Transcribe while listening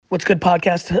What's good,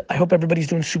 podcast? I hope everybody's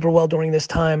doing super well during this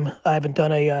time. I haven't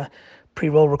done a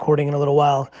pre-roll recording in a little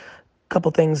while. Couple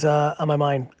things on my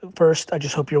mind. First, I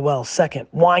just hope you're well. Second,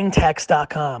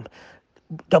 winetext.com,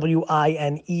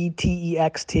 WINETEXT.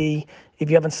 If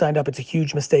you haven't signed up, it's a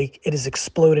huge mistake. It has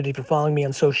exploded. If you're following me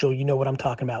on social, you know what I'm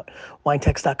talking about.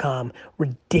 Winetext.com,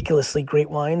 ridiculously great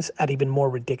wines at even more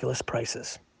ridiculous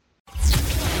prices.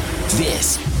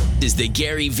 This is the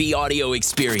Gary V Audio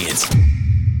Experience.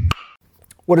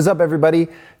 What is up, everybody?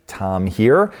 Tom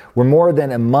here. We're more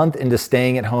than a month into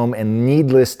staying at home, and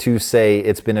needless to say,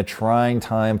 it's been a trying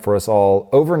time for us all.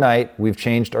 Overnight, we've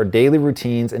changed our daily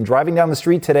routines, and driving down the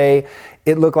street today,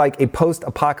 it looked like a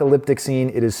post-apocalyptic scene.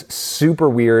 It is super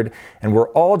weird, and we're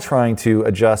all trying to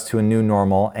adjust to a new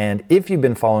normal. And if you've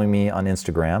been following me on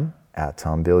Instagram, at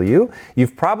Tom Bilyeu,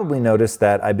 you've probably noticed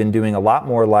that I've been doing a lot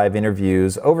more live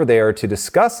interviews over there to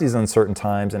discuss these uncertain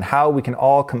times and how we can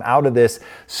all come out of this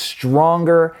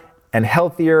stronger and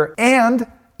healthier and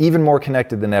even more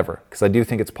connected than ever, because I do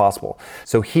think it's possible.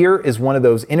 So here is one of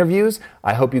those interviews.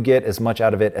 I hope you get as much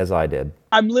out of it as I did.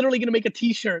 I'm literally going to make a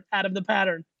t-shirt out of the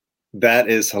pattern. That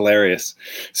is hilarious.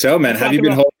 So, man, how have you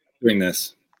been doing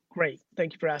this? Great.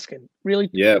 Thank you for asking.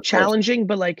 Really challenging,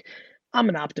 but like, I'm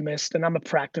an optimist and I'm a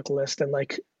practicalist and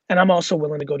I'm also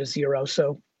willing to go to zero.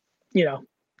 So,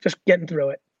 just getting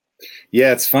through it.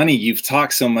 Yeah, it's funny. You've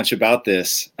talked so much about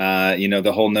this,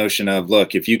 the whole notion of,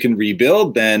 look, if you can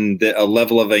rebuild, then a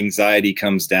level of anxiety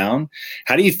comes down.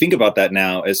 How do you think about that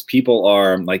now as people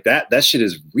are like that shit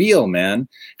is real, man.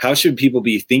 How should people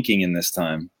be thinking in this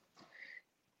time?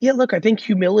 Yeah, look, I think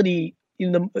humility,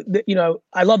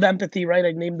 I love empathy, right?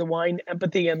 I named the wine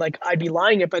empathy, and like, I'd be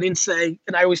lying if I didn't say,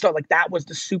 and I always thought like that was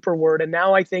the super word. And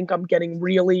now I think I'm getting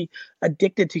really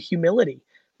addicted to humility,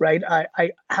 right?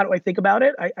 How do I think about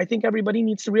it? I think everybody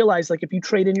needs to realize, like, if you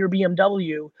trade in your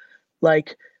BMW,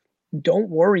 like, don't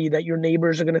worry that your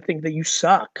neighbors are going to think that you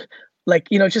suck. Like,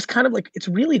 just kind of like, it's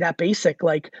really that basic.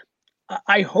 Like,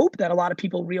 I hope that a lot of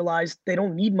people realize they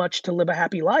don't need much to live a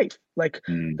happy life. Like,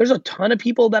 there's a ton of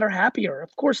people that are happier.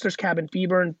 Of course, there's cabin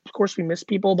fever, and of course we miss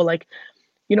people, but like,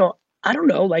 I don't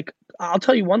know. Like, I'll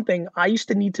tell you one thing. I used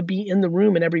to need to be in the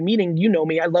room in every meeting. You know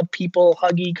me. I love people,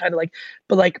 huggy, kind of like,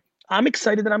 but like, I'm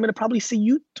excited that I'm going to probably see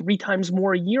you 3 times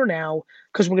more a year now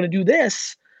because we're going to do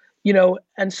this,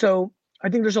 and so I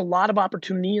think there's a lot of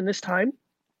opportunity in this time.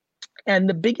 And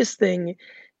the biggest thing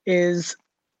is,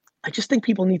 I just think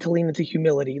people need to lean into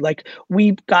humility. Like,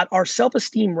 we've got our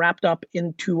self-esteem wrapped up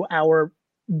into our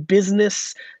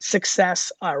business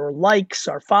success, our likes,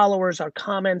 our followers, our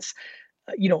comments,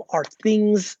 our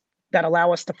things that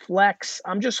allow us to flex.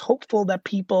 I'm just hopeful that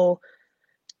people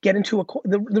get into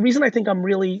the reason I think I'm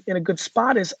really in a good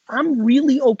spot is I'm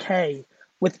really okay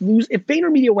with if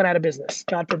VaynerMedia went out of business,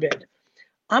 God forbid,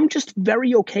 I'm just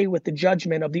very okay with the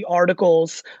judgment of the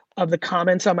articles, of the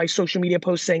comments on my social media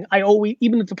posts saying,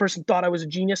 even if the person thought I was a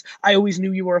genius, I always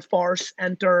knew you were a farce,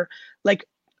 enter. Like,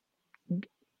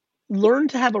 learn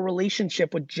to have a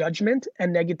relationship with judgment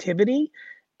and negativity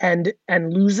and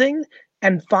losing,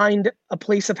 and find a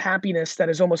place of happiness that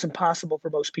is almost impossible for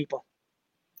most people.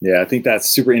 Yeah, I think that's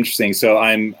super interesting. So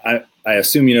I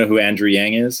assume you know who Andrew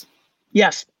Yang is?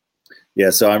 Yes. Yeah,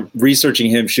 so I'm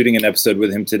researching him, shooting an episode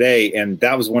with him today, and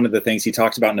that was one of the things he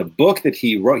talked about in a book that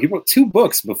he wrote. He wrote 2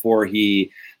 books before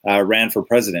he ran for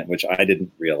president, which I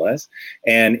didn't realize.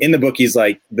 And in the book, he's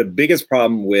like, the biggest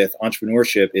problem with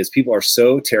entrepreneurship is people are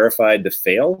so terrified to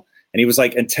fail. And he was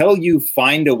like, until you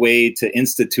find a way to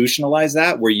institutionalize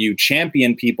that, where you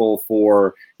champion people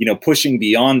for, pushing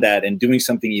beyond that and doing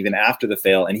something even after the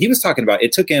fail. And he was talking about,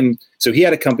 it took him, so he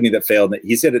had a company that failed.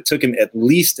 He said it took him at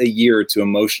least a year to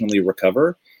emotionally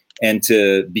recover and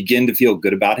to begin to feel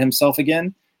good about himself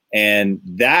again. And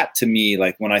that, to me,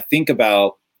 like, when I think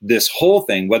about this whole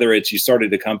thing, whether it's you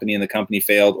started a company and the company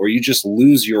failed, or you just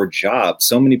lose your job,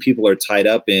 so many people are tied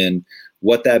up in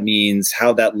what that means,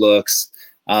 how that looks.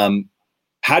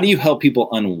 How do you help people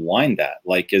unwind that?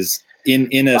 Like, is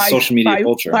in a social media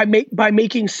culture? By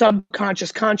making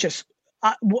subconscious conscious.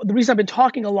 The reason I've been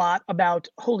talking a lot about,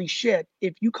 holy shit,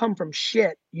 if you come from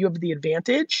shit, you have the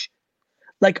advantage.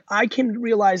 Like, I can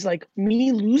realize, like,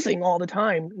 me losing all the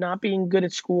time, not being good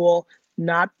at school,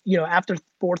 not, after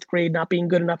 4th grade, not being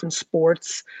good enough in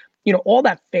sports, all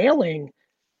that failing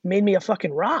made me a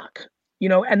fucking rock.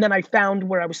 And then I found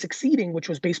where I was succeeding, which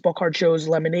was baseball card shows,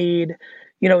 lemonade.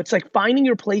 It's like finding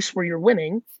your place where you're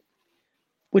winning,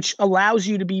 which allows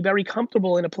you to be very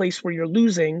comfortable in a place where you're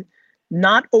losing,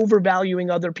 not overvaluing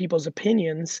other people's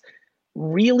opinions,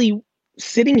 really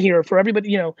sitting here for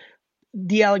everybody,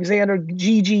 D. Alexander,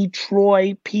 Gigi,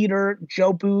 Troy, Peter,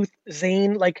 Joe Booth,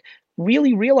 Zane, like,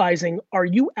 really realizing, are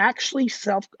you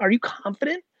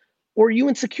confident or are you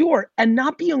insecure? And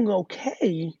not being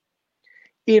okay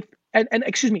if, and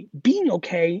excuse me, being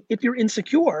okay if you're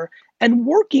insecure and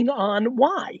working on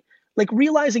why. Like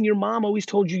realizing your mom always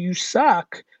told you you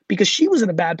suck because she was in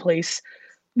a bad place,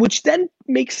 which then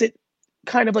makes it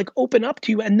kind of like open up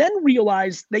to you, and then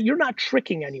realize that you're not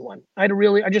tricking anyone. I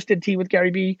just did tea with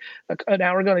Gary Vee an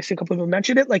hour ago, and I see a couple of people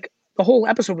mentioned it. Like the whole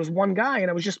episode was one guy,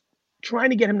 and I was just trying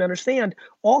to get him to understand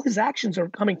all his actions are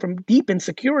coming from deep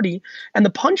insecurity. And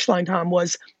the punchline, Tom,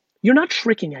 was you're not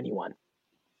tricking anyone.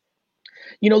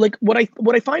 Like what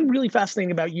I find really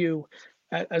fascinating about you,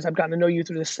 as I've gotten to know you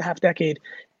through this half decade,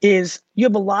 is you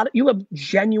have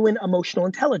genuine emotional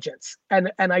intelligence,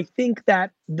 and I think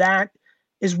that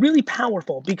is really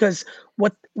powerful, because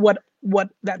what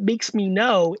that makes me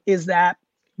know is that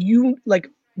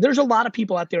there's a lot of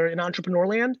people out there in entrepreneur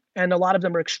land, and a lot of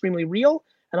them are extremely real,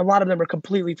 and a lot of them are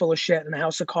completely full of shit in a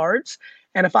house of cards.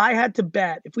 And if I had to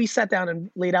bet, if we sat down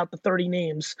and laid out the 30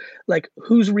 names, like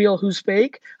who's real, who's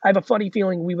fake, I have a funny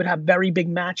feeling we would have very big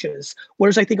matches.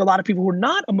 Whereas I think a lot of people who are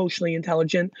not emotionally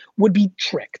intelligent would be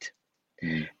tricked.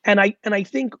 And I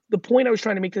think the point I was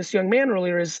trying to make to this young man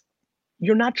earlier is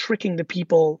you're not tricking the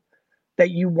people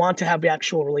that you want to have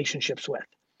actual relationships with.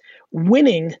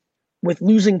 Winning with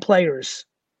losing players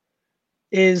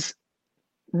is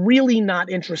really not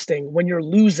interesting when you're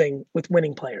losing with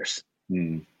winning players.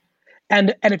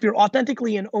 And if you're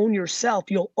authentically and own yourself,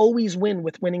 you'll always win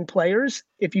with winning players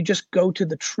if you just go to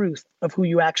the truth of who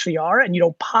you actually are and you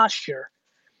don't posture.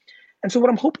 And so what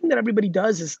I'm hoping that everybody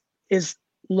does is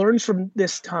learns from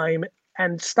this time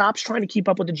and stops trying to keep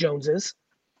up with the Joneses.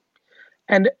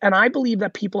 And I believe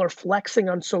that people are flexing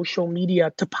on social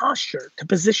media to posture, to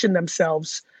position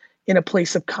themselves in a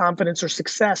place of confidence or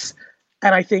success.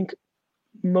 And I think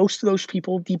most of those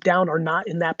people deep down are not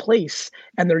in that place,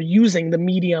 and they're using the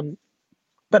medium.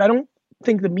 But I don't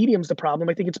think the medium's the problem.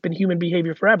 I think it's been human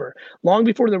behavior forever. Long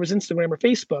before there was Instagram or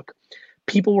Facebook,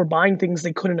 people were buying things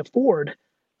they couldn't afford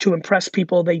to impress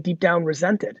people they deep down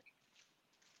resented.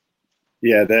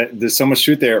 Yeah, there's so much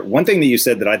truth there. One thing that you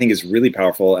said that I think is really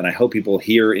powerful, and I hope people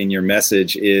hear in your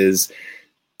message, is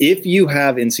if you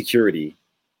have insecurity,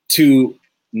 to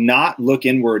not look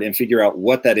inward and figure out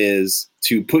what that is,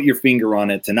 to put your finger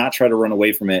on it, to not try to run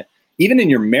away from it. Even in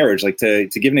your marriage, like to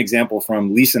give an example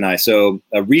from Lisa and I. So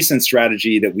a recent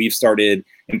strategy that we've started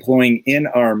employing in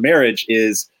our marriage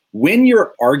is when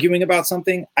you're arguing about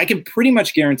something, I can pretty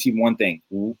much guarantee one thing.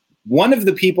 One of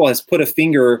the people has put a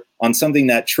finger on something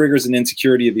that triggers an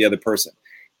insecurity of the other person.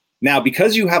 Now,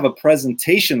 because you have a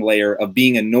presentation layer of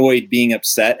being annoyed, being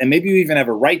upset, and maybe you even have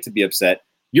a right to be upset,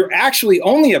 you're actually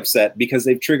only upset because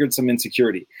they've triggered some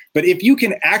insecurity. But if you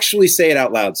can actually say it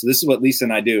out loud, so this is what Lisa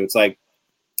and I do. It's like,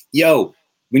 yo,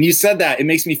 when you said that, it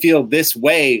makes me feel this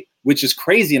way, which is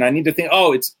crazy. And I need to think,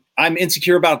 I'm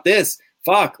insecure about this.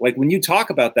 Fuck. Like when you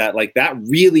talk about that, like that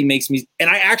really makes me,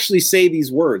 and I actually say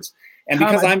these words. And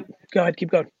Tom, because go ahead, keep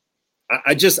going.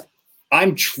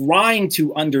 I'm trying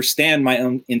to understand my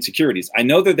own insecurities. I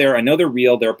know they're there. I know they're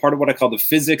real. They're a part of what I call the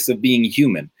physics of being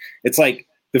human. It's like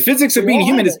the physics of being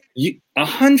human is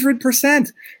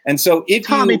 100%. And so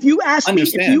if you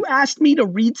asked me to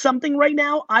read something right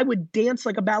now, I would dance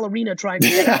like a ballerina trying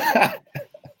to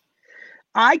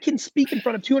I can speak in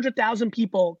front of 200,000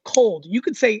 people cold. You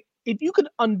could say, if you could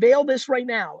unveil this right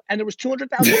now and there was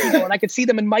 200,000 people and I could see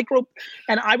them in micro,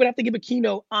 and I would have to give a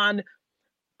keynote on,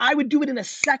 I would do it in a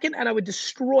second and I would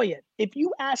destroy it. If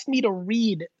you asked me to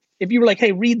read, if you were like,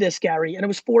 hey, read this, Gary, and it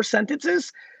was 4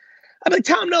 sentences, I'm like,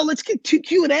 Tom, no, let's get to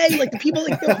Q&A. Like the people,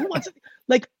 like, who wants it?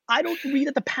 Like, I don't read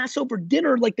at the Passover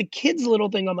dinner, like the kids' little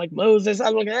thing. I'm like, Moses,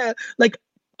 I'm like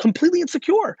completely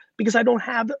insecure because I don't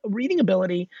have reading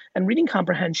ability and reading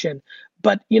comprehension.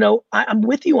 But, I'm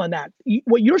with you on that.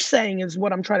 What you're saying is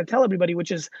what I'm trying to tell everybody, which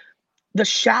is the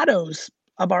shadows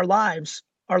of our lives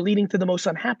are leading to the most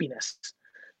unhappiness.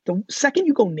 The second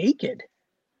you go naked,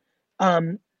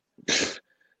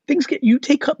 things you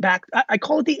take back. I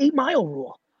call it the 8 Mile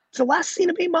rule. It's the last scene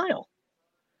of 8 Mile.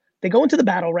 They go into the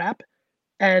battle rap,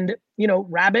 and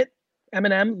Rabbit,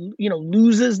 Eminem,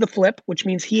 loses the flip, which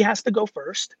means he has to go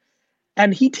first,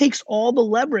 and he takes all the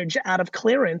leverage out of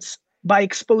Clarence by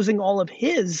exposing all of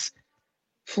his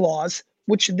flaws.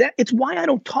 It's why I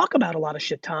don't talk about a lot of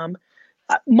shit, Tom.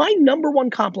 My number one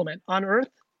compliment on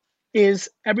earth is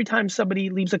every time somebody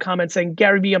leaves a comment saying,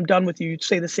 Gary Vee, I'm done with you, you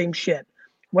say the same shit.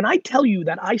 When I tell you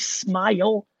that I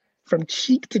smile from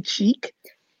cheek to cheek,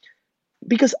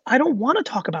 because I don't want to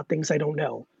talk about things I don't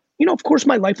know. Of course,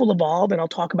 my life will evolve and I'll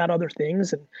talk about other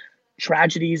things and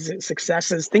tragedies and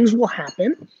successes. Things will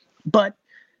happen, but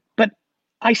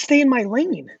I stay in my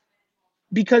lane.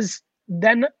 because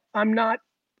then I'm not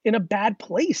in a bad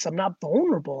place. I'm not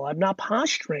vulnerable. I'm not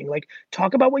posturing. Like,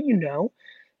 talk about what you know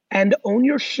and own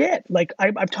your shit. Like,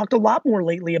 I've talked a lot more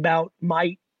lately about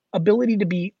my ability to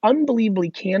be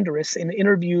unbelievably candorous in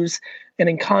interviews and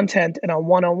in content and on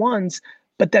one-on-ones.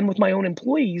 But then with my own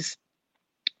employees,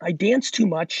 I dance too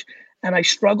much and I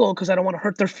struggle because I don't want to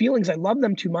hurt their feelings. I love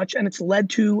them too much. And it's led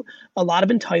to a lot of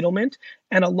entitlement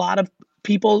and a lot of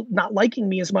people not liking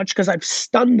me as much because I've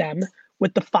stunned them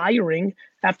with the firing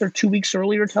after 2 weeks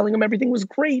earlier, telling them everything was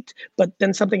great. But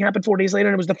then something happened 4 days later,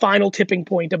 and it was the final tipping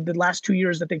point of the last 2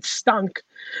 years that they've stunk.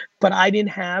 But I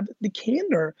didn't have the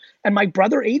candor. And my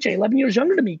brother, AJ, 11 years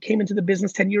younger than me, came into the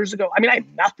business 10 years ago. I mean, I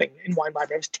had nothing in wine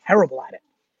library. I was terrible at it.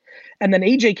 And then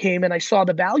AJ came and I saw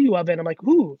the value of it. I'm like,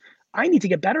 ooh, I need to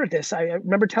get better at this. I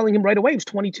remember telling him right away, he was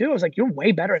 22. I was like, you're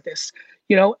way better at this,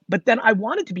 but then I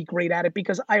wanted to be great at it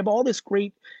because I have all this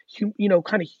great,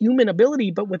 kind of human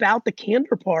ability, but without the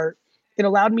candor part, it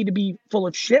allowed me to be full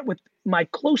of shit with my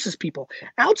closest people.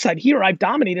 Outside here, I've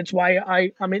dominated. It's why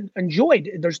I'm enjoyed.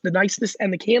 There's the niceness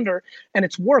and the candor, and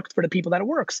it's worked for the people that it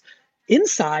works.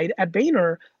 Inside at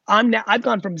Vayner, I've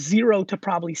gone from 0 to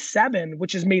probably 7,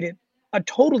 which has made it a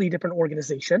totally different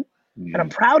organization. And I'm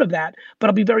proud of that, but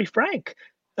I'll be very frank,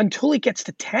 until it gets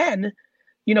to 10,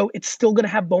 it's still going to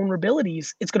have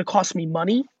vulnerabilities. It's going to cost me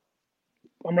money.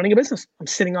 I'm running a business. I'm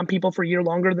sitting on people for a year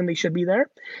longer than they should be there.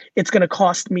 It's going to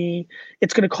cost me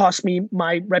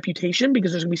my reputation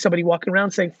because there's gonna be somebody walking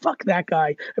around saying, fuck that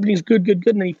guy. Everything's good. And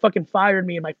then he fucking fired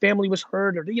me and my family was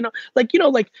hurt, or,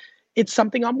 it's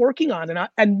something I'm working on.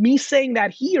 And me saying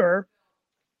that here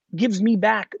gives me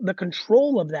back the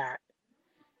control of that,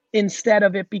 instead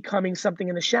of it becoming something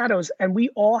in the shadows. And we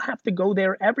all have to go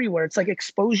there everywhere. It's like,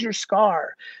 expose your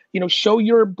scar, show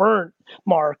your burnt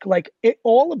mark,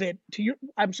 all of it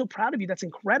I'm so proud of you. That's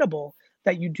incredible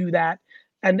that you do that.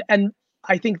 And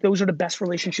I think those are the best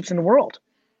relationships in the world.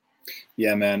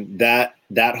 Yeah, man, that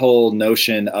whole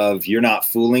notion of you're not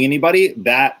fooling anybody,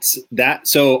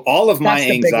 so all of my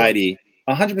anxiety,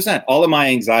 100%, all of my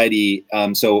anxiety.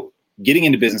 So getting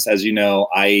into business, as you know,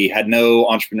 I had no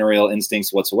entrepreneurial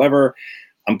instincts whatsoever.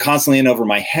 I'm constantly in over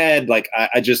my head. Like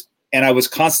and I was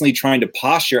constantly trying to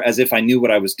posture as if I knew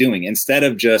what I was doing, instead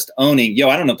of just owning,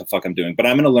 I don't know what the fuck I'm doing, but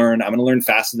I'm going to learn. I'm going to learn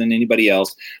faster than anybody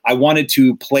else. I wanted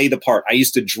to play the part. I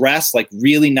used to dress like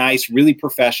really nice, really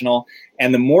professional.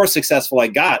 And the more successful I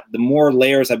got, the more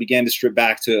layers I began to strip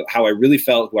back to how I really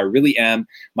felt, who I really am.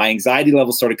 My anxiety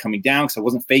levels started coming down because I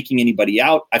wasn't faking anybody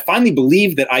out. I finally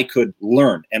believed that I could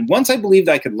learn. And once I believed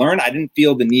I could learn, I didn't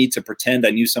feel the need to pretend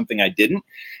I knew something I didn't.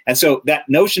 And so that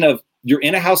notion of, you're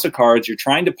in a house of cards, you're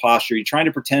trying to posture, you're trying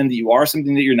to pretend that you are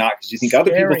something that you're not because you think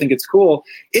other people think it's cool.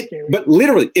 But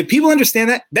literally, if people understand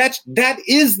that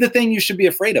is the thing you should be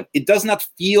afraid of. It does not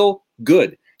feel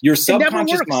good. Your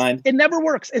subconscious mind. It never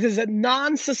works. It is a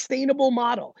non-sustainable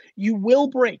model. You will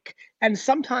break. And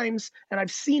sometimes, and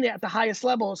I've seen it at the highest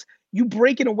levels, you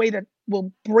break in a way that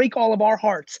will break all of our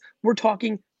hearts. We're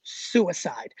talking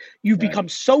suicide. You've become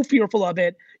so fearful of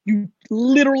it, you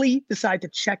literally decide to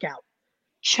check out.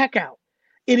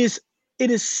 It is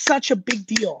such a big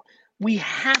deal. We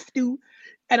have to,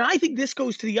 and I think this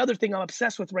goes to the other thing I'm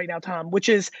obsessed with right now, Tom, which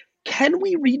is, can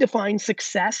we redefine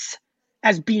success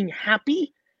as being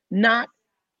happy, not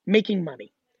making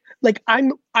money? Like,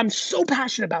 I'm so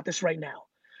passionate about this right now.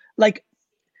 Like,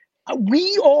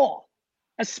 we all,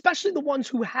 especially the ones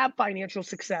who have financial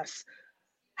success,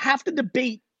 have to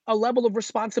debate a level of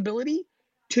responsibility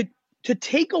to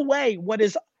take away what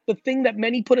is the thing that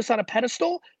many put us on a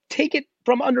pedestal, take it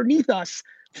from underneath us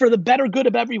for the better good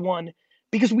of everyone,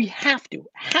 because we have to.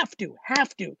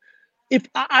 If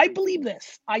I believe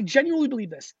this, I genuinely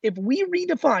believe this. If we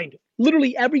redefined,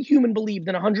 literally every human believed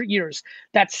in 100 years,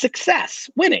 that success,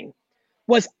 winning,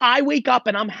 was I wake up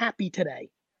and I'm happy today,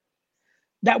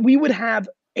 that we would have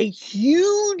a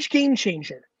huge game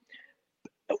changer.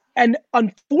 And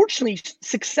unfortunately,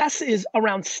 success is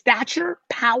around stature,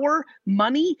 power,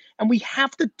 money, and we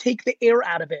have to take the air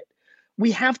out of it.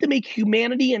 We have to make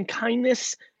humanity and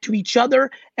kindness to each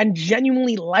other and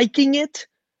genuinely liking it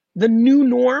the new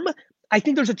norm. I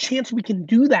think there's a chance we can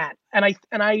do that. And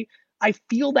I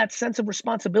feel that sense of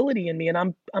responsibility in me, and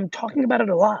I'm talking about it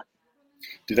a lot.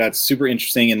 Dude, that's super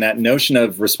interesting. And that notion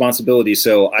of responsibility.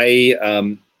 So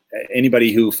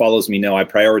anybody who follows me know I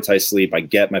prioritize sleep. I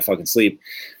get my fucking sleep.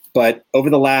 But over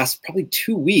the last probably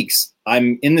 2 weeks,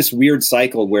 I'm in this weird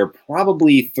cycle where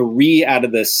probably 3 out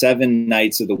of the 7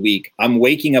 nights of the week, I'm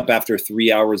waking up after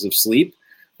 3 hours of sleep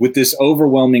with this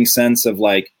overwhelming sense of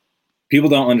like, People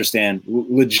don't understand.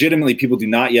 Legitimately, people do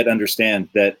not yet understand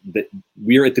that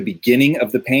we're at the beginning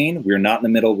of the pain. We're not in the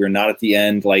middle. We're not at the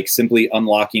end, like simply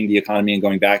unlocking the economy and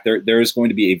going back. There is going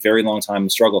to be a very long time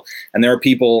of struggle. And there are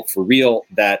people for real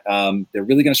that they're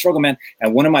really going to struggle, man.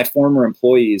 And one of my former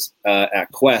employees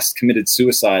at Quest committed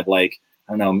suicide, like,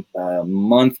 I don't know, a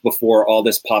month before all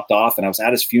this popped off. And I was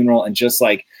at his funeral and just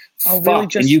like, oh,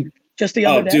 fuck. Really? Just the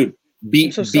other day? Dude.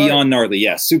 So beyond gnarly.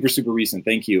 Yeah. Super, super recent.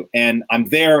 Thank you. And I'm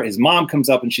there. His mom comes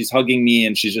up and she's hugging me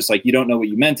and she's just like, you don't know what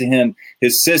you meant to him.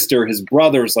 His sister, his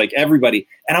brothers, like everybody.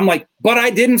 And I'm like, but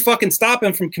I didn't fucking stop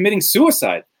him from committing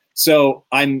suicide. So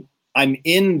I'm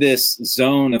in this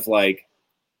zone of like,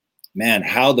 man,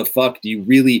 how the fuck do you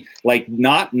really like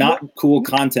not cool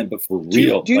content, but for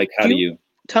real? How do you?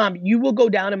 Tom, you will go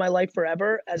down in my life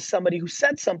forever as somebody who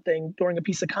said something during a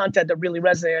piece of content that really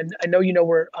resonated. I know you know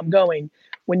where I'm going.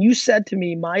 When you said to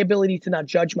me, my ability to not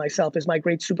judge myself is my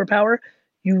great superpower,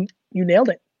 you nailed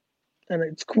it. And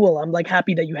it's cool. I'm like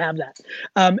happy that you have that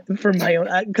for my own,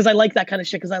 because I like that kind of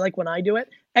shit, because I like when I do it.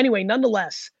 Anyway,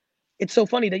 nonetheless, it's so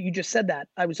funny that you just said that.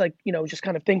 I was like, just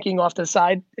kind of thinking off to the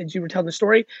side as you were telling the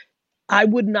story. I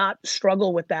would not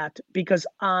struggle with that because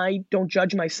I don't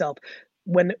judge myself.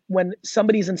 When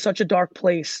somebody's in such a dark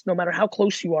place, no matter how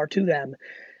close you are to them,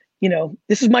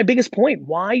 this is my biggest point.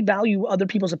 Why value other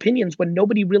people's opinions when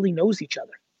nobody really knows each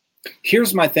other?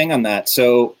 Here's my thing on that.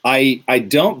 So I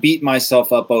don't beat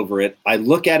myself up over it. I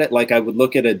look at it like I would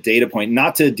look at a data point,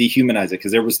 not to dehumanize it,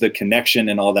 because there was the connection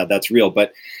and all that. That's real.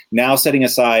 But now setting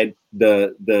aside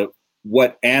the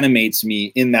what animates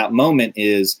me in that moment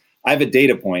is I have a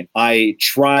data point. I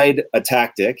tried a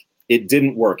tactic. It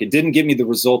didn't work. It didn't give me the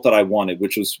result that I wanted,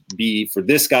 which was be for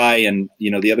this guy and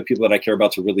the other people that I care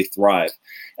about to really thrive.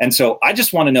 And so I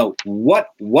just want to know what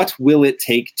will it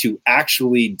take to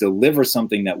actually deliver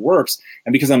something that works?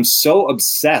 And because I'm so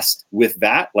obsessed with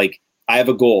that, like I have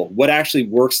a goal, what actually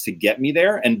works to get me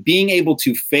there, and being able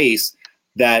to face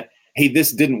that, hey,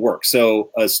 this didn't work.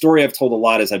 So a story I've told a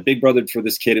lot is I big brothered for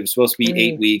this kid. It was supposed to be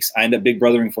 8 weeks. I ended up big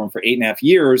brothering for him for 8.5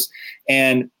 years.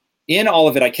 And in all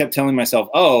of it, I kept telling myself,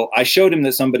 oh, I showed him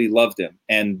that somebody loved him.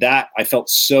 And that I felt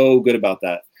so good about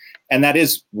that. And that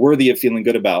is worthy of feeling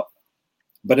good about.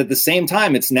 But at the same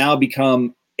time, it's now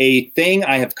become a thing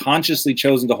I have consciously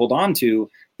chosen to hold on to,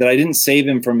 that I didn't save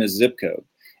him from his zip code.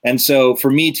 And so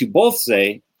for me to both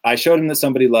say, I showed him that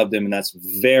somebody loved him, and that's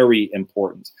very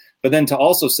important. But then to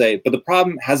also say, but the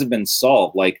problem hasn't been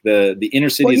solved. Like the inner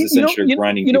city is essentially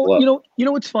grinding people up.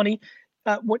 What's funny?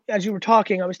 As you were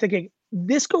talking, I was thinking,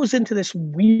 this goes into this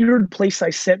weird place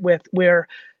I sit with, where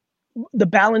the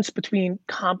balance between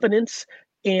confidence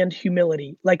and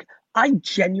humility. Like I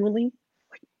genuinely,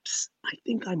 I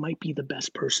think I might be the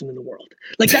best person in the world.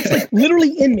 Like that's like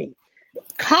literally in me.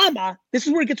 Comma, this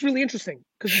is where it gets really interesting,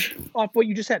 because off what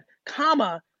you just said,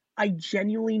 comma, I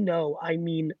genuinely know I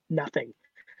mean nothing.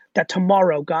 That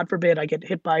tomorrow, God forbid, I get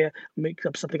hit by make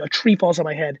up something, a tree falls on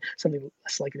my head, something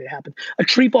less likely to happen. A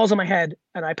tree falls on my head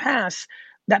and I pass,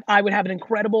 that I would have an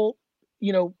incredible,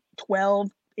 12,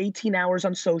 18 hours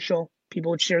on social.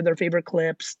 People would share their favorite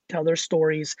clips, tell their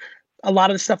stories. A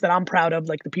lot of the stuff that I'm proud of,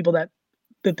 like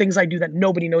the things I do that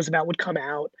nobody knows about, would come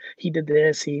out. He did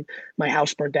this, my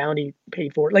house burnt down, he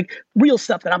paid for it. Like real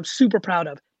stuff that I'm super proud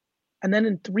of. And then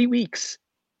in 3 weeks,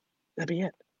 that'd be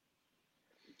it.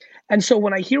 And so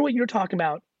when I hear what you're talking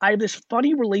about, I have this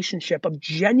funny relationship of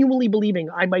genuinely believing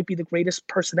I might be the greatest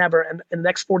person ever. And in the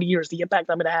next 40 years, the impact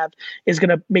I'm going to have is going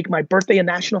to make my birthday a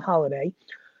national holiday.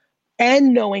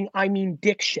 And knowing I mean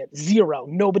dick shit, zero,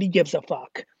 nobody gives a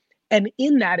fuck. And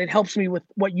in that, it helps me with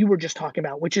what you were just talking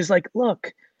about, which is like,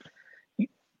 look,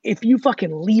 if you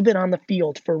fucking leave it on the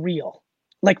field for real,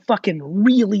 like fucking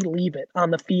really leave it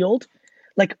on the field,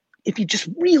 like if you just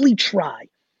really try,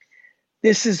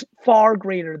 this is far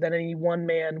greater than any one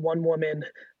man, one woman,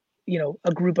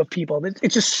 a group of people.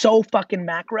 It's just so fucking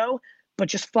macro, but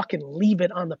just fucking leave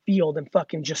it on the field and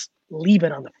fucking just leave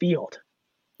it on the field.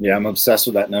 Yeah, I'm obsessed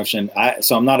with that notion.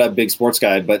 So I'm not a big sports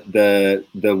guy, but the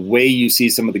way you see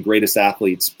some of the greatest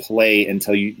athletes play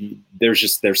until they're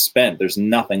spent. There's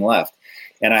nothing left.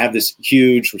 And I have this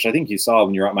huge, which I think you saw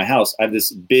when you were at my house, I have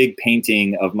this big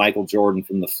painting of Michael Jordan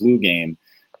from the flu game.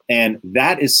 And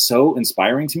that is so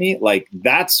inspiring to me. Like,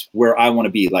 that's where I want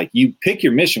to be. Like, you pick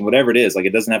your mission, whatever it is. Like, it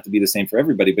doesn't have to be the same for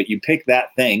everybody, but you pick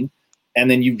that thing and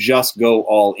then you just go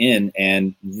all in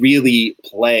and really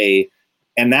play.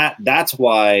 And that's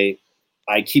why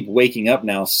I keep waking up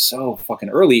now so fucking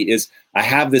early, is I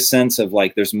have this sense of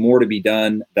like, there's more to be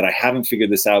done, that I haven't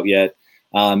figured this out yet.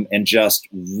 And just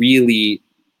really,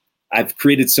 I've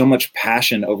created so much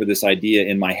passion over this idea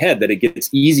in my head that it gets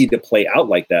easy to play out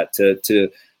like that,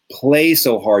 to play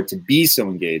so hard, to be so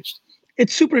engaged.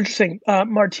 It's super interesting.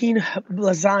 Martine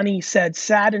Blazani said,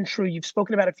 sad and true. You've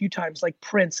spoken about a few times, like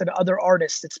Prince and other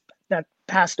artists that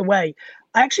passed away.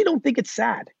 I actually don't think it's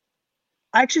sad.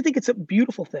 I actually think it's a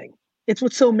beautiful thing. It's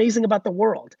what's so amazing about the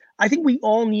world. I think we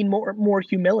all need more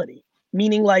humility,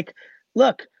 meaning like,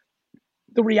 look,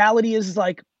 the reality is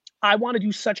like, I want to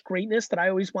do such greatness that I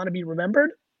always want to be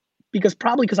remembered because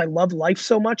I love life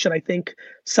so much. And I think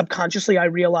subconsciously I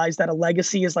realize that a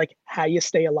legacy is like how you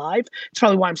stay alive. It's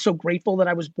probably why I'm so grateful that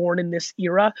I was born in this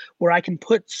era where I can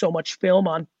put so much film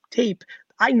on tape.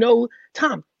 I know,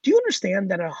 Tom, do you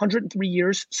understand that in 103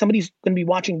 years, somebody's going to be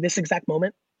watching this exact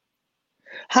moment?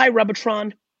 Hi,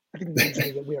 Rebitron. I think the name's going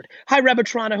to get weird. Hi,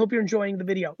 Rebitron. I hope you're enjoying the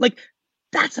video. Like,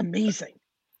 that's amazing.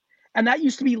 And that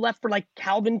used to be left for like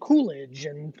Calvin Coolidge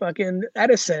and fucking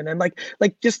Edison and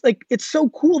just it's so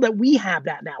cool that we have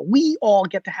that now. We all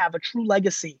get to have a true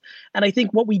legacy. And I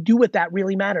think what we do with that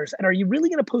really matters. And are you really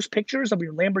going to post pictures of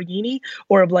your Lamborghini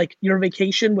or of like your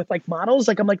vacation with like models?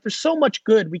 Like, I'm like, there's so much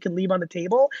good we can leave on the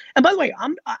table. And by the way,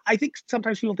 I think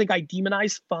sometimes people think I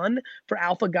demonize fun for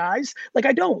alpha guys. Like,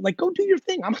 I don't. Like, go do your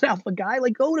thing. I'm an alpha guy.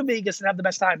 Like, go to Vegas and have the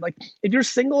best time. Like, if you're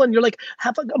single and you're like,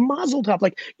 have like a mazel tov,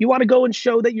 like you want to go and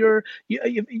show that you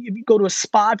go to a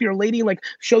spa if you're a lady, like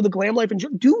show the glam life and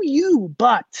do you,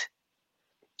 but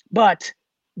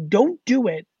don't do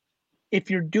it if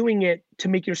you're doing it to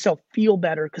make yourself feel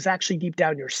better, because actually deep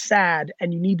down you're sad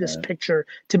and you need this picture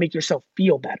to make yourself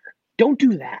feel better. Don't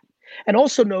do that. And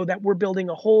also know that we're building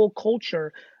a whole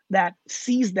culture that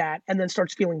sees that and then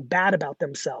starts feeling bad about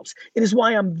themselves. It is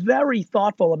why I'm very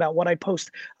thoughtful about what I post.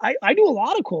 I do a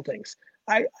lot of cool things.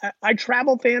 I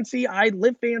travel fancy. I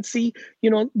live fancy. You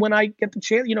know, when I get the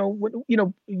chance, you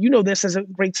know this as a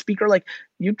great speaker, like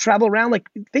you travel around, like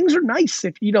things are nice.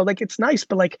 If you know, like it's nice,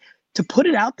 but like to put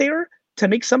it out there to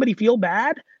make somebody feel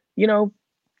bad, you know,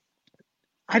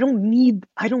 I don't need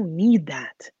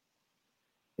that.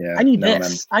 Yeah, I need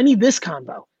this. I need this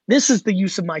convo. This is the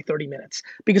use of my 30 minutes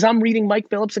because I'm reading Mike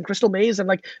Phillips and Crystal Mays and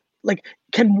like,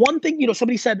 can one thing, you know,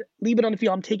 somebody said, leave it on the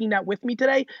field. I'm taking that with me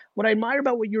today. What I admire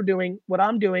about what you're doing, what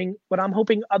I'm doing, what I'm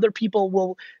hoping other people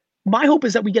will, my hope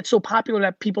is that we get so popular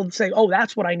that people say, oh,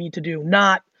 that's what I need to do.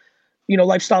 Not, you know,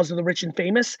 lifestyles of the rich and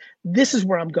famous. This is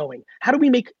where I'm going. How do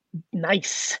we make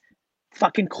nice,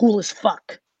 fucking cool as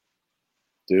fuck?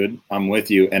 Dude, I'm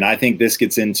with you. And I think this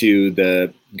gets into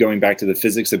going back to the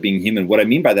physics of being human. What I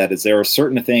mean by that is there are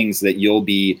certain things that you'll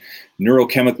be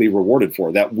neurochemically rewarded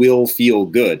for that will feel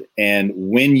good. And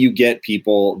when you get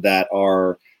people that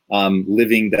are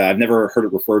living I've never heard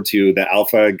it referred to, the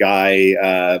alpha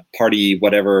guy party,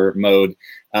 whatever mode,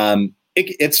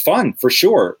 it's fun for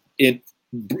sure.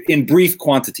 In brief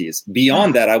quantities.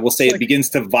 Beyond that, I will say it begins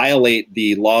to violate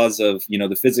the laws of, you know,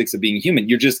 the physics of being human.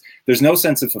 There's no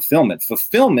sense of fulfillment.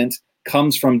 Fulfillment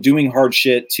comes from doing hard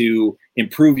shit to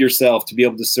improve yourself, to be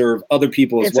able to serve other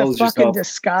people as well as yourself. It's a fucking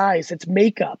disguise. It's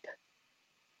makeup.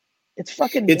 It's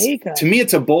fucking makeup. To me,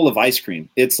 it's a bowl of ice cream.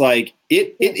 It's like,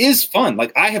 it is fun.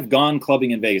 Like, I have gone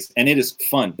clubbing in Vegas and it is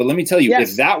fun. But let me tell you,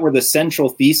 if that were the central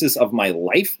thesis of my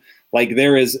life, like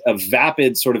there is a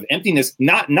vapid sort of emptiness,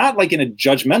 not like in a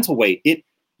judgmental way.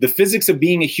 The physics of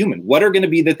being a human. What are going to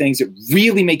be the things that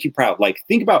really make you proud? Like,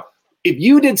 think about if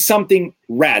you did something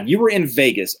rad. You were in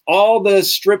Vegas, all the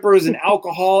strippers and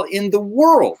alcohol in the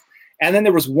world, and then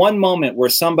there was one moment where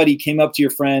somebody came up to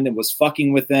your friend and was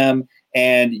fucking with them,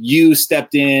 and you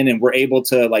stepped in and were able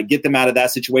to like get them out of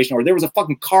that situation, or there was a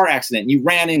fucking car accident and you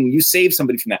ran in and you saved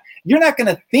somebody from that. You're not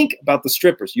going to think about the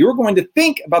strippers. You're going to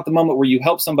think about the moment where you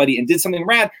helped somebody and did something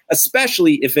rad,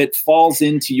 especially if it falls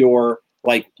into your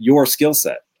skill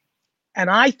set. And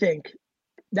I think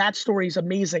that story is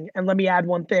amazing. And let me add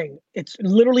one thing. It's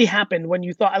literally happened when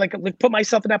you thought, like put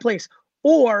myself in that place,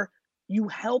 or you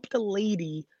helped a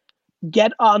lady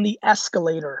get on the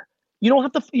escalator. You don't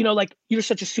have to, you know, like you're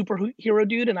such a superhero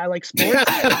dude and I like sports.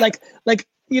 like,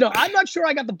 you know, I'm not sure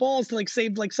I got the balls to like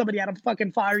save like somebody out of a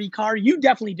fucking fiery car. You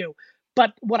definitely do.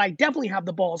 But what I definitely have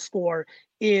the balls for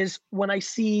is when I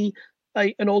see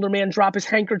an older man drop his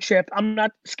handkerchief, I'm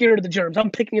not scared of the germs.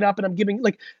 I'm picking it up and I'm giving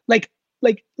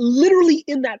like literally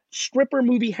in that stripper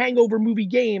movie, hangover movie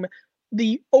game,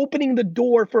 the opening the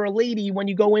door for a lady when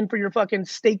you go in for your fucking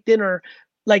steak dinner,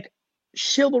 like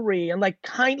chivalry and like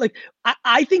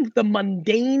I think the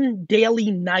mundane daily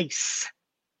nice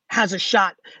has a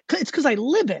shot. It's because I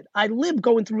live it. I live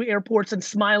going through airports and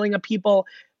smiling at people.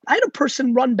 I had a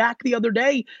person run back the other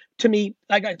day to me.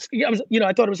 Like I was, you know,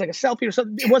 I thought it was like a selfie or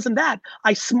something. It wasn't that.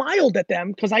 I smiled at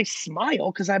them because I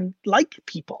smile because I'm like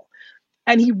people.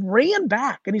 And he ran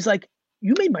back and he's like,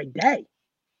 "You made my day."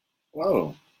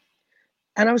 Whoa.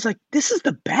 And I was like, this is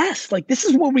the best. Like, this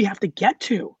is where we have to get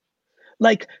to.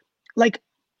 Like, like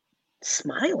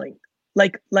smiling.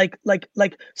 Like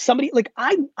somebody, like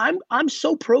I'm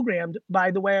so programmed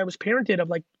by the way I was parented of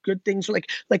like good things, like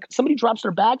somebody drops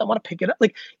their bag, I want to pick it up.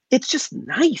 Like, it's just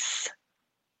nice.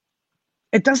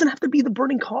 It doesn't have to be the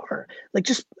burning car. Like,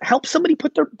 just help somebody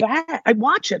put their bag. I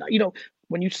watch it.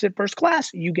 When you sit first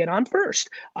class, you get on first.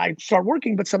 I start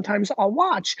working, but sometimes I'll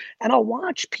watch, and I'll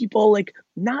watch people like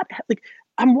not like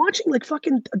I'm watching like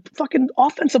fucking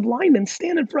offensive linemen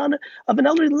stand in front of an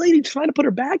elderly lady trying to put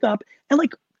her bag up, and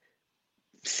like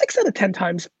 6 out of 10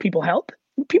 times people help.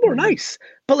 People are nice,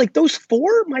 but like those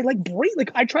four, my like brain,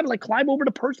 like I try to like climb over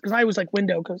the person because I was like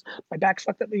window because my back's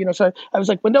fucked up, so I was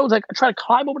like window, like I try to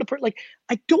climb over the person, like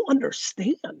I don't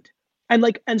understand,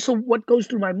 and so what goes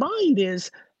through my mind is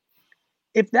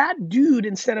if that dude,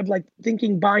 instead of like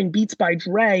thinking buying Beats by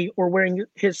Dre or wearing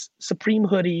his Supreme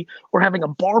hoodie or having a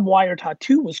barbed wire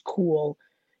tattoo was cool,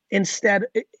 instead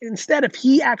if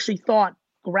he actually thought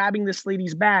grabbing this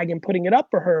lady's bag and putting it up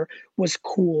for her was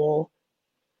cool,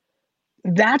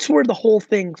 that's where the whole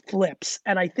thing flips.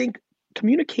 And I think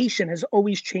communication has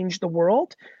always changed the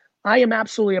world. I am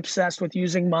absolutely obsessed with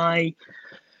using my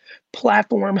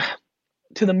platform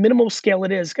to the minimal scale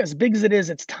it is. As big as it is,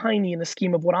 it's tiny in the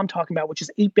scheme of what I'm talking about, which is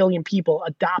 8 billion people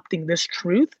adopting this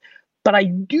truth. But I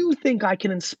do think I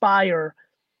can inspire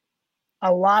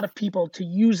a lot of people to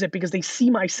use it because they see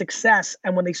my success.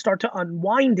 And when they start to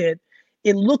unwind it,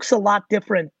 it looks a lot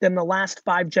different than the last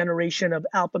 5 generation of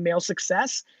alpha male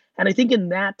success. And I think in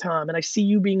that, Tom, and I see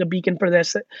you being a beacon for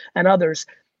this and others,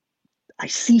 I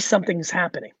see something's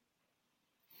happening.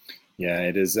 Yeah,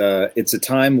 it is. It's a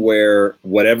time where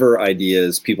whatever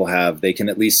ideas people have, they can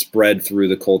at least spread through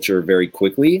the culture very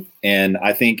quickly. And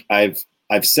I think I've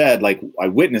said, like, I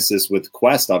witnessed this with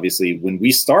Quest. Obviously, when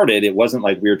we started, it wasn't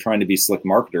like we were trying to be slick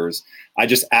marketers. I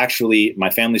just actually, my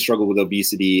family struggled with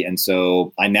obesity, and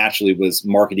so I naturally was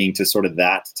marketing to sort of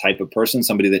that type of person,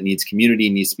 somebody that needs community,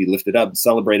 needs to be lifted up and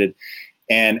celebrated.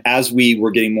 And as we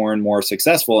were getting more and more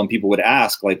successful and people would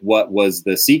ask, like, what was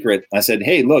the secret? I said,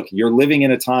 hey, look, you're living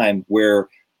in a time where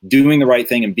doing the right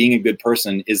thing and being a good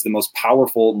person is the most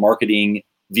powerful marketing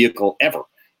vehicle ever.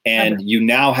 And you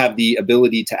now have the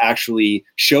ability to actually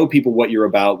show people what you're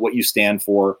about, what you stand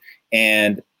for.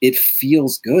 And it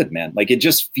feels good, man. Like, it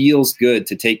just feels good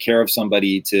to take care of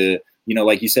somebody, to,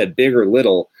 like you said, big or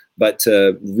little, but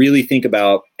to really think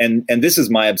about, and this is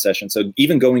my obsession. So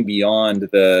even going beyond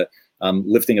the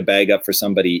lifting a bag up for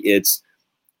somebody, it's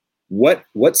what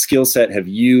skill set have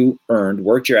you earned,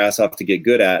 worked your ass off to get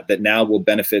good at, that now will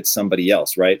benefit somebody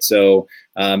else, right? So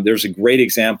there's a great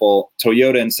example.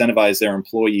 Toyota incentivized their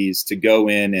employees to go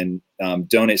in and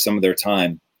donate some of their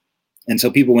time. And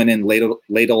so people went in,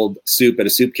 ladled soup at a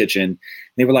soup kitchen.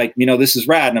 They were like, this is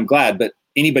rad and I'm glad, but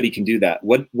anybody can do that.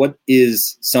 What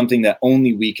is something that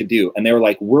only we could do? And they were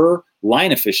like, we're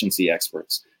line efficiency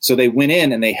experts. So they went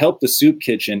in and they helped the soup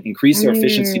kitchen increase their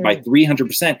efficiency by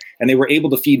 300%. And they were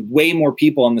able to feed way more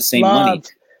people on the same money.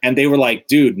 And they were like,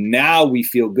 dude, now we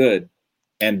feel good.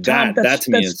 And Tom, that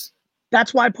to me is.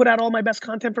 That's why I put out all my best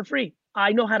content for free.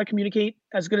 I know how to communicate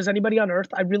as good as anybody on earth.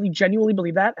 I really genuinely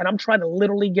believe that. And I'm trying to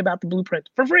literally give out the blueprint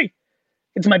for free.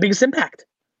 It's my biggest impact.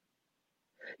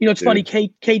 It's funny.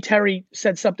 Kay Terry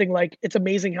said something like, it's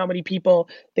amazing how many people,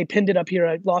 they pinned it up here.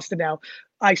 I lost it now.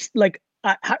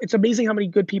 It's amazing how many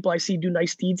good people I see do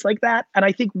nice deeds like that. And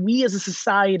I think we as a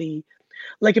society,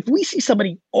 like if we see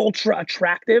somebody ultra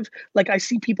attractive, like I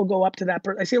see people go up to that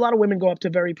person. I see a lot of women go up to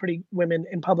very pretty women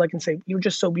in public and say, you're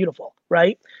just so beautiful,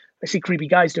 right? I see creepy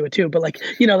guys do it too, but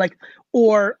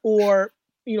or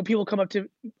people come up to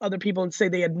other people and say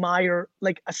they admire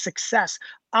like a success.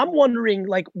 I'm wondering,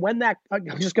 like, when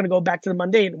I'm just going to go back to the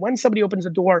mundane, when somebody opens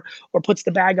the door or puts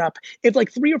the bag up, if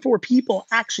like 3 or 4 people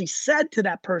actually said to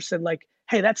that person, like,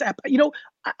 hey, that's going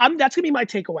to be my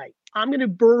takeaway. I'm going to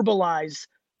verbalize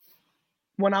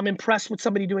when I'm impressed with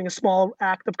somebody doing a small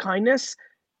act of kindness.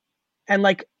 And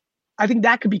like, I think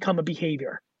that could become a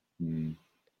behavior. People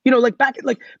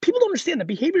don't understand that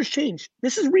behaviors change.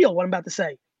 This is real, what I'm about to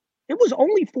say. It was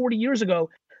only 40 years ago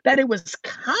that it was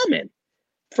common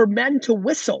for men to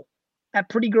whistle at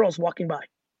pretty girls walking by.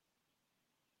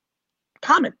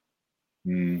 Common.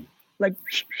 Like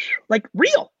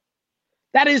real.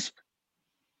 That is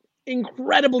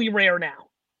incredibly rare now.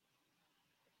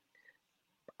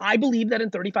 I believe that in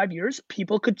 35 years,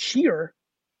 people could cheer,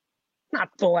 not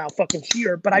full out fucking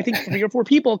cheer, but I think 3 or 4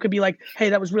 people could be like, hey,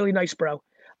 that was really nice, bro.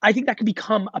 I think that could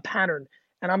become a pattern.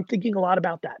 And I'm thinking a lot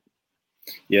about that.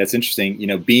 Yeah, it's interesting,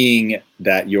 being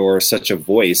that you're such a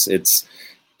voice,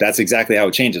 That's exactly how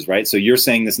it changes, right? So you're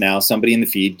saying this now, somebody in the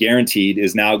feed guaranteed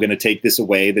is now going to take this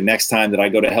away. The next time that I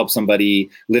go to help somebody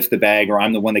lift the bag, or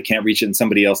I'm the one that can't reach it and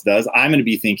somebody else does, I'm going to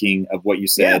be thinking of what you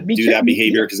said, do that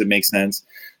behavior because it makes sense.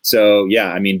 So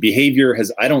yeah, I mean,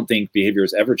 I don't think behavior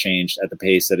has ever changed at the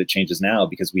pace that it changes now,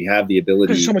 because we have the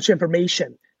ability. There's so much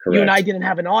information. Correct. You and I didn't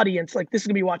have an audience. Like, this is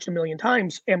gonna be watched a million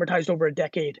times, amortized over a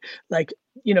decade. Like,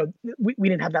 we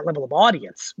didn't have that level of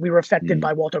audience. We were affected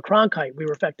by Walter Cronkite. We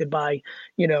were affected by,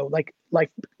 like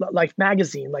Life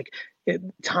magazine, like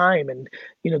Time, and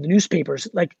the newspapers.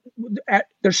 Like,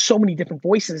 there's so many different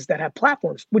voices that have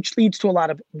platforms, which leads to a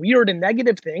lot of weird and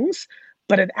negative things.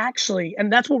 But it actually,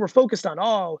 and that's what we're focused on.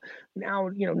 Oh, now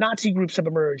Nazi groups have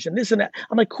emerged and this and that.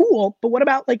 I'm like, cool, but what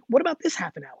about this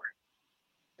half an hour?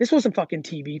 This wasn't fucking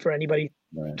TV for anybody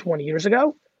 20 years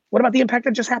ago. What about the impact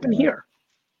that just happened here?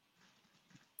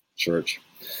 Church.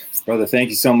 Brother, thank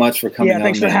you so much for coming on. Yeah,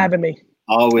 thanks for having me.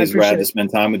 Always rad to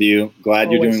spend time with you.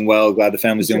 Glad you're doing well. Glad the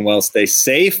family's doing well. Stay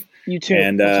safe. You too.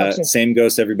 And same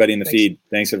goes to everybody in the feed.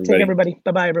 Thanks, everybody. Take everybody.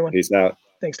 Bye-bye, everyone. Peace out.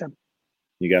 Thanks, Tom.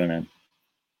 You got it, man.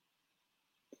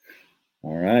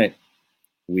 All right.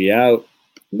 We out.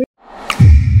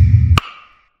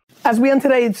 As we end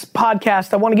today's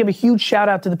podcast, I want to give a huge shout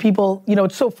out to the people.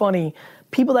 It's so funny.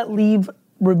 People that leave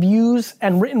reviews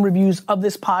and written reviews of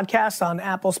this podcast on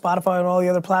Apple, Spotify, and all the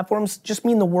other platforms just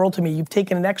mean the world to me. You've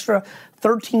taken an extra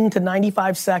 13 to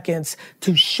 95 seconds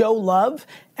to show love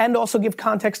and also give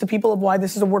context to people of why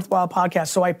this is a worthwhile podcast.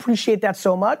 So I appreciate that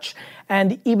so much.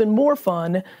 And even more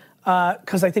fun,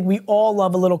 because I think we all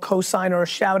love a little cosign or a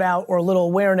shout out or a little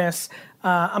awareness.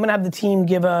 I'm going to have the team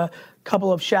give a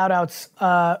couple of shout outs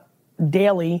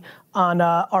daily on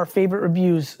our favorite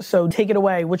reviews. So take it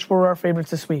away. Which were our favorites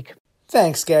this week?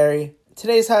 Thanks, Gary.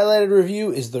 Today's highlighted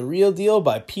review is The Real Deal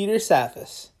by Peter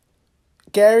Sathis.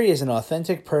 Gary is an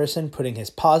authentic person putting his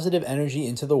positive energy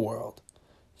into the world.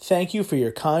 Thank you for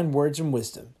your kind words and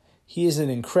wisdom. He is an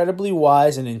incredibly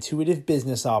wise and intuitive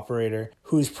business operator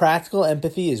whose practical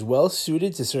empathy is well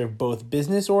suited to serve both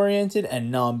business-oriented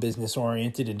and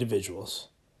non-business-oriented individuals.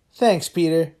 Thanks,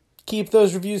 Peter. Keep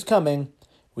those reviews coming.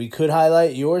 We could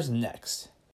highlight yours next.